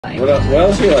What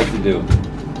else do you like to do?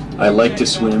 I like to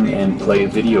swim and play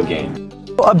video games.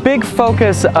 A big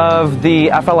focus of the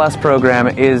FLS program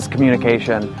is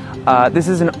communication. This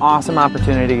is an awesome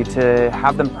opportunity to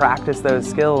have them practice those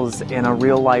skills in a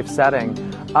real-life setting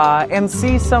and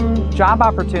see some job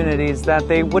opportunities that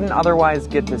they wouldn't otherwise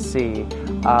get to see.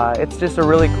 It's just a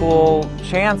really cool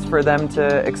chance for them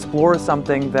to explore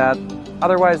something that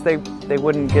otherwise they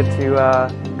wouldn't get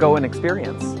to go and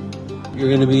experience. You're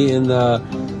going to be in the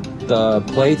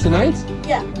play tonight?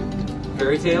 Yeah.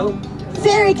 Fairy tale?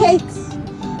 Fairy cakes.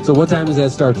 So what time does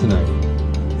that start tonight?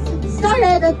 Start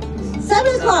at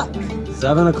 7 o'clock.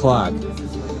 7 o'clock.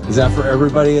 Is that for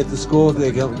everybody at the school?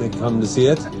 They come to see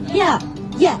it? Yeah.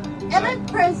 Every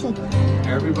person.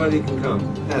 Everybody can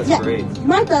come. That's great.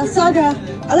 Martha, Sandra,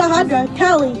 Alejandra,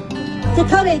 Kelly, to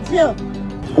come in too.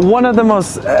 One of the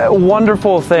most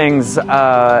wonderful things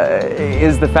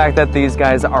is the fact that these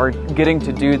guys are getting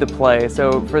to do the play.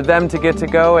 So for them to get to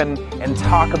go and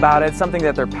talk about it, something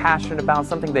that they're passionate about,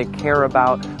 something they care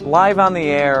about, live on the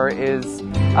air is,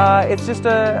 it's just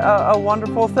a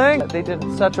wonderful thing. They did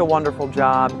such a wonderful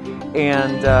job,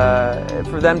 and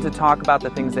for them to talk about the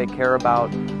things they care about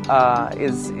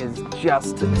is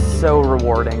just so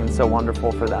rewarding and so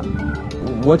wonderful for them.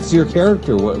 What's your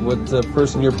character? What's the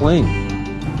person you're playing?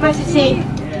 Mustard seed.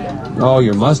 Oh,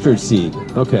 your mustard seed.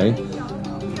 Okay.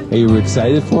 Are you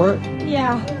excited for it?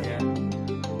 Yeah.